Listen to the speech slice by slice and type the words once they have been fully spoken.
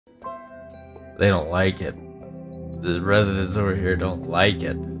They don't like it. The residents over here don't like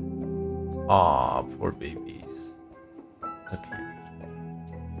it. Aw, poor babies. Okay.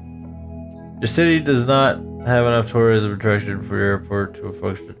 Your city does not have enough tourism attraction for your airport to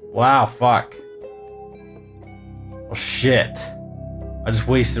function. Wow, fuck. Well, shit. I just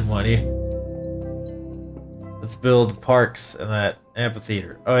wasted money. Let's build parks and that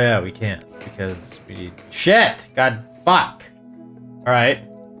amphitheater. Oh yeah, we can't because we need shit. God, fuck. All right.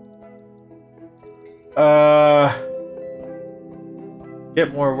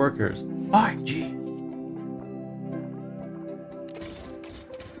 Get more workers. Fuck, gee.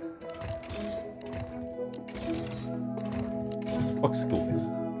 Fuck schools.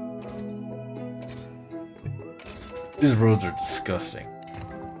 These roads are disgusting.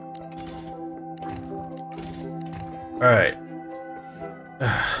 Alright.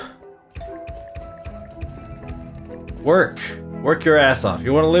 Work. Work your ass off.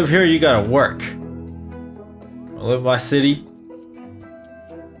 You want to live here, you gotta work. I live in my city.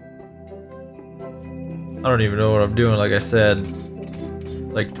 I don't even know what I'm doing, like I said,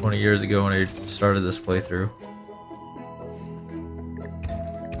 like 20 years ago when I started this playthrough.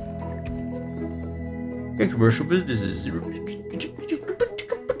 Okay, commercial businesses.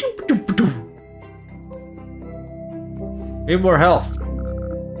 Need more health.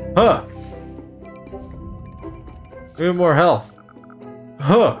 Huh. Need more health.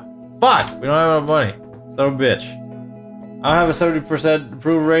 Huh. Fuck! We don't have enough money. Son of a bitch. I have a 70%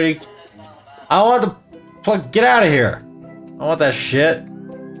 approval rating. I want the plug. Get out of here. I want that shit.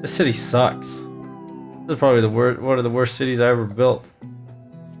 This city sucks. This is probably the one of the worst cities I ever built.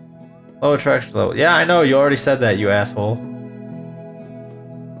 Low attraction level. Yeah, I know. You already said that, you asshole.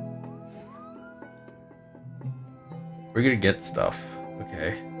 We're gonna get stuff.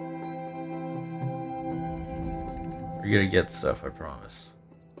 Okay. We're gonna get stuff, I promise.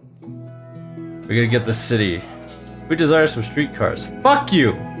 We're gonna get the city. We desire some streetcars. Fuck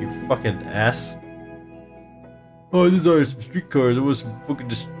you, you fucking ass. Oh, I desire some streetcars. I want some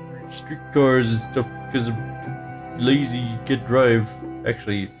fucking streetcars and stuff because I'm lazy, can't drive.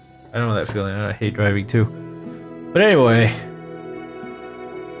 Actually, I know that feeling. I hate driving too. But anyway.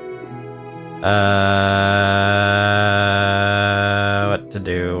 What to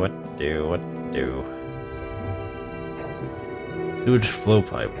do, what to do, what to do. Sewage flow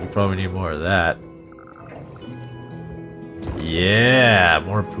pipe. We'll probably need more of that. Yeah,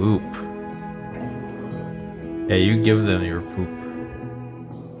 more poop. Yeah, you give them your poop.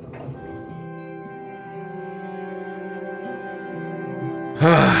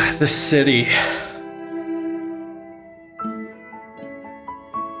 The city.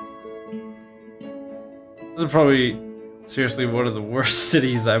 This is probably seriously one of the worst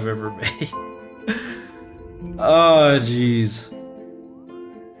cities I've ever made. Oh, jeez.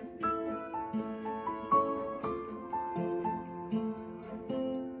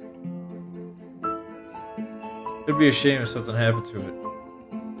 It'd be a shame if something happened to it.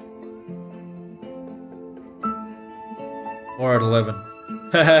 More at 11.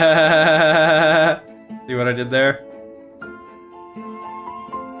 See what I did there?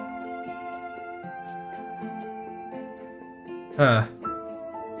 Huh.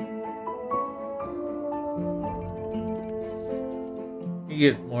 You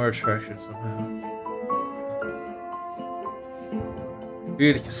get more attraction somehow.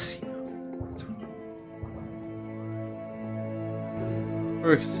 You get a casino.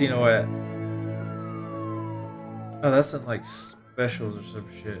 Where's a casino at? Oh, that's in like specials or some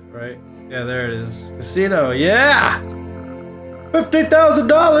shit, right? Yeah, there it is. Casino, yeah! $50,000.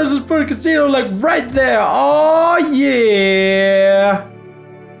 Let's put a casino like right there. Oh yeah!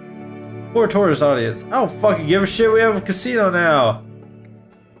 Poor tourist audience. I don't fucking give a shit. We have a casino now.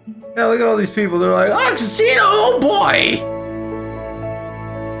 Yeah, look at all these people. They're like, oh, casino! Oh boy!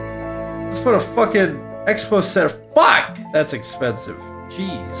 Let's put a fucking expo center. Fuck! That's expensive.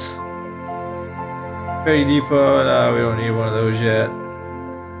 Jeez. Ferry depot. No, we don't need one of those yet.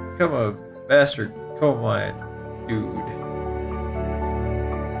 Become a bastard coal mine, dude.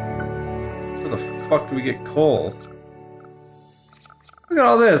 Where the fuck do we get coal? Look at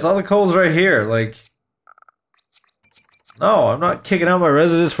all this. All the coal's right here. Like, no, I'm not kicking out my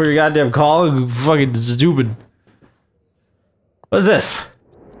residents for your goddamn call. You fucking stupid. What's this?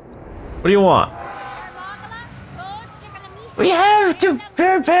 What do you want? We have to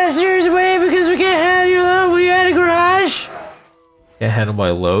turn passengers away because we can't handle your load. We got a garage. Can't handle my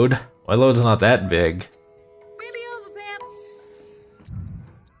load? My load's not that big.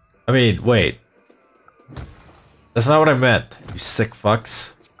 I mean, wait. That's not what I meant, you sick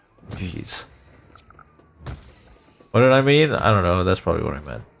fucks. Jeez. What did I mean? I don't know, that's probably what I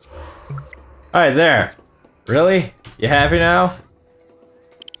meant. Alright, there. Really? You happy now?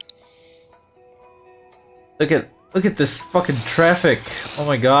 Look at this fucking traffic. Oh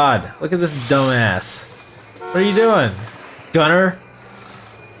my god. Look at this dumbass. What are you doing? Gunner?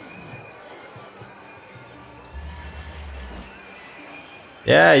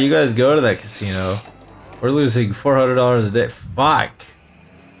 Yeah, you guys go to that casino. We're losing $400 a day. Fuck.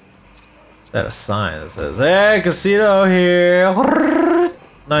 Is that a sign that says, hey, casino here.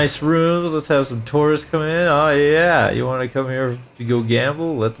 Nice rooms. Let's have some tourists come in. Oh yeah, you want to come here to go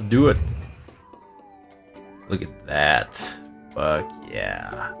gamble? Let's do it. Look at that. Fuck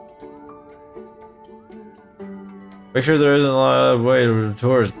yeah. Make sure there isn't a lot of way to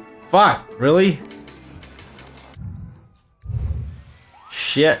tourists. Fuck, really?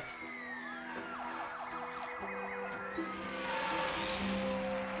 Shit.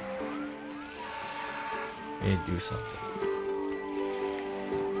 We need to do something.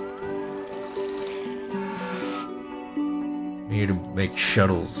 We need to make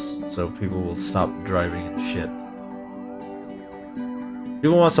shuttles so people will stop driving and shit.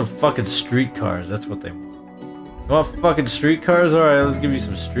 People want some fucking streetcars, that's what they want. You want fucking streetcars? Alright, let's give you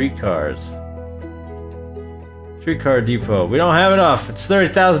some streetcars. Streetcar depot. We don't have enough. It's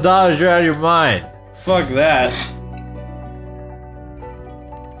 $30,000. You're out of your mind. Fuck that.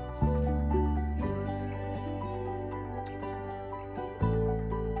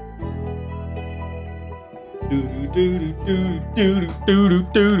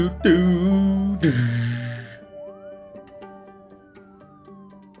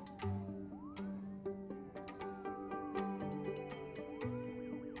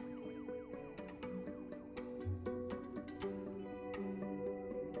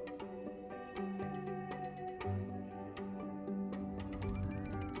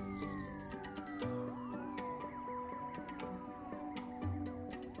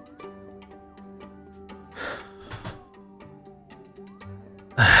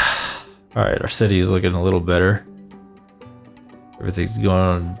 Alright, our city is looking a little better. Everything's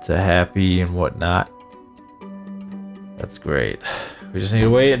going to happy and whatnot. That's great. We just need to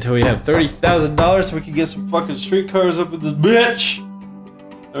wait until we have $30,000 so we can get some fucking streetcars up with this bitch!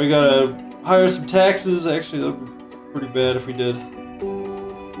 And we gotta hire some taxes. Actually, that would be pretty bad if we did.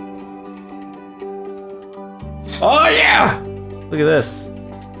 Oh yeah! Look at this.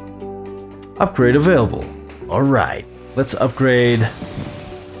 Upgrade available. Alright, let's upgrade.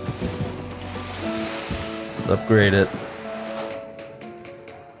 Upgrade it.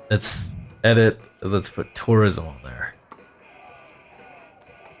 Let's edit. Let's put tourism on there.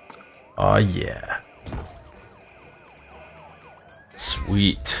 Oh yeah.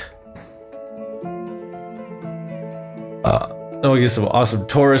 Sweet. Now we get some awesome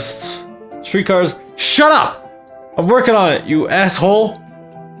tourists. Streetcars. Shut up! I'm working on it, you asshole!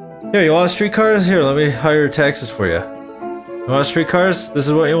 Here, you want streetcars? Here, let me hire taxes for you. You want streetcars? This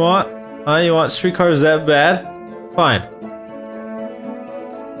is what you want? Huh? You want streetcars that bad? Fine.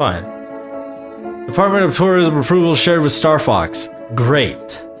 Fine. Department of Tourism approval shared with Star Fox.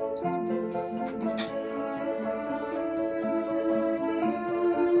 Great.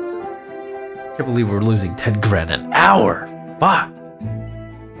 Can't believe we're losing 10 grand an hour. Fuck.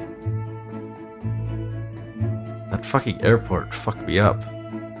 That fucking airport fucked me up.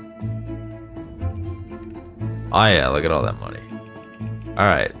 Oh yeah, look at all that money.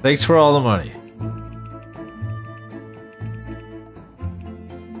 Alright, thanks for all the money.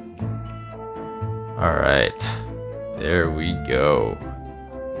 Alright, there we go.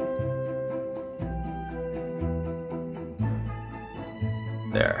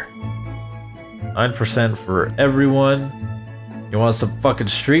 There. 9% for everyone. You want some fucking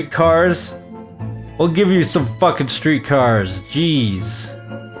streetcars? We'll give you some fucking streetcars. Jeez.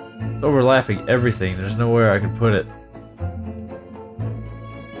 It's overlapping everything. There's nowhere I can put it.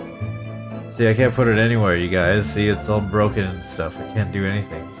 See, I can't put it anywhere, you guys. See, it's all broken and stuff. I can't do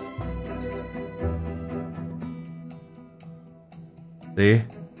anything. See?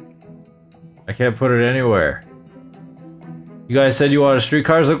 I can't put it anywhere. You guys said you wanted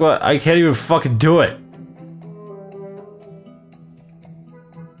streetcars? Look what- I can't even fucking do it!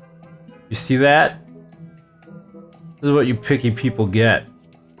 You see that? This is what you picky people get.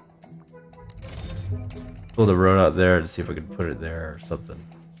 Pull the road out there and see if I can put it there or something.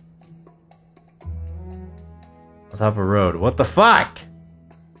 On top of a road. What the fuck?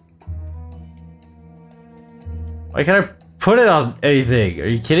 Why can't I put it on anything? Are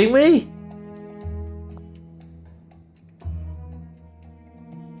you kidding me?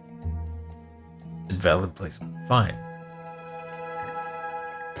 Invalid placement. Fine.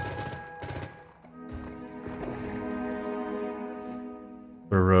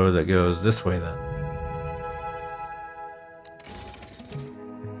 a road that goes this way then.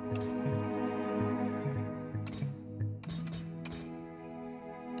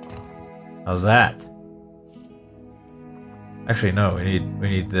 How's that? Actually, no. We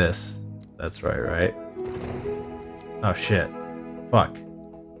need this. That's right? Oh shit! Fuck.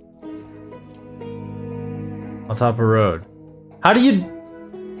 On top of a road. How do you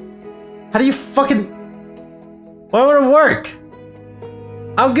fucking? Why would it work?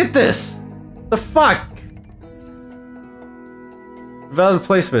 I'll get this. The fuck? Valid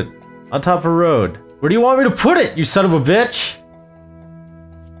placement on top of a road. Where do you want me to put it? You son of a bitch!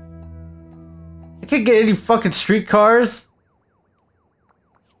 I can't get any fucking streetcars.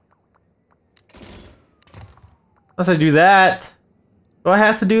 Unless I do that. Do I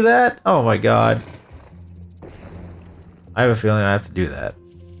have to do that? Oh my god. I have a feeling I have to do that.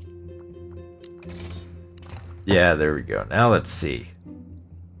 Yeah, there we go. Now let's see.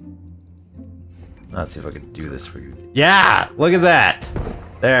 Let's see if I can do this for you. Yeah! Look at that!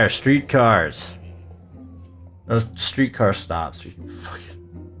 There, streetcars. No streetcar stops.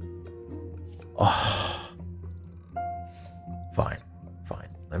 Oh. Fine.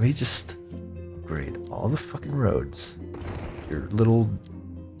 Let me just upgrade all the fucking roads. Your little...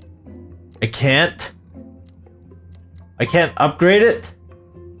 I can't upgrade it?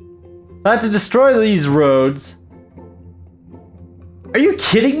 I have to destroy these roads. Are you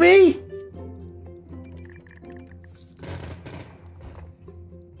kidding me?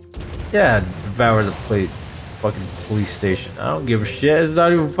 Yeah, devour the fucking police station. I don't give a shit. It's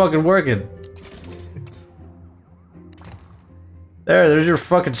not even fucking working. There's your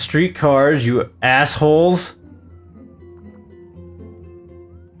fucking streetcars, you assholes.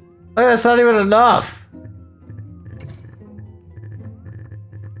 Look, that's not even enough.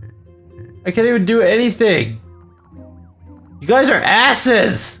 I can't even do anything. You guys are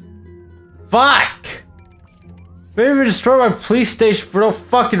asses. Fuck. Maybe even destroy my police station for no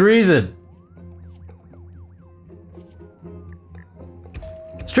fucking reason.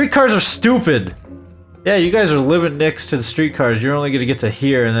 Streetcars are stupid. Yeah, you guys are living next to the streetcars. You're only gonna get to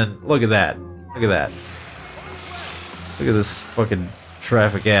here, and then look at that. Look at that. Look at this fucking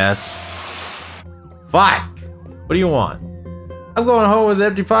traffic ass. Fuck. What do you want? I'm going home with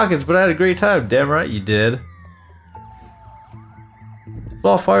empty pockets, but I had a great time. Damn right you did.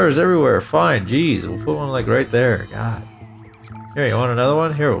 Ball fires everywhere. Fine. Jeez, we'll put one like right there. God. Here, you want another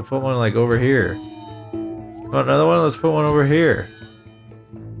one? Here, we'll put one like over here. You want another one? Let's put one over here.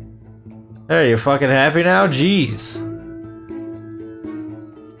 There, you fucking happy now? Jeez.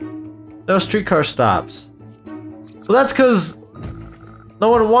 No streetcar stops. Well, that's because no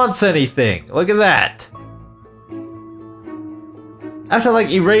one wants anything. Look at that. I have to like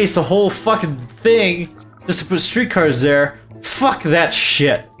erase a whole fucking thing just to put streetcars there. Fuck that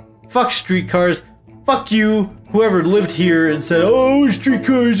shit. Fuck streetcars. Fuck you, whoever lived here and said, oh,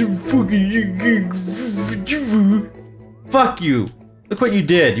 streetcars are fucking... Fuck you. Look what you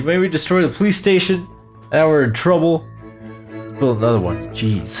did. You made me destroy the police station. Now we're in trouble. Let's build another one.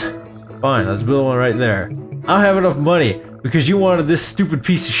 Jeez. Fine, let's build one right there. I don't have enough money because you wanted this stupid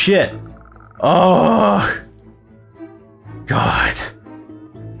piece of shit. Oh. God.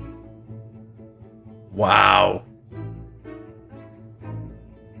 Wow.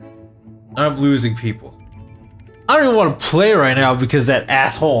 I'm losing people. I don't even want to play right now because that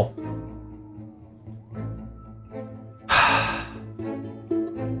asshole.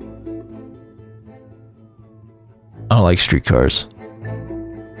 I don't like streetcars.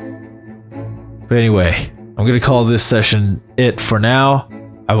 But anyway, I'm gonna call this session it for now.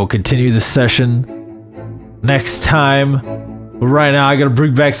 I will continue this session next time. But right now I gotta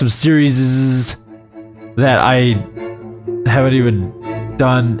bring back some series that I haven't even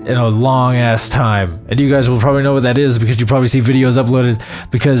done in a long ass time, and you guys will probably know what that is because you probably see videos uploaded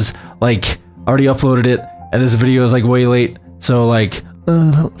because like I already uploaded it and this video is like way late, so like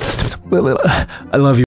I love you.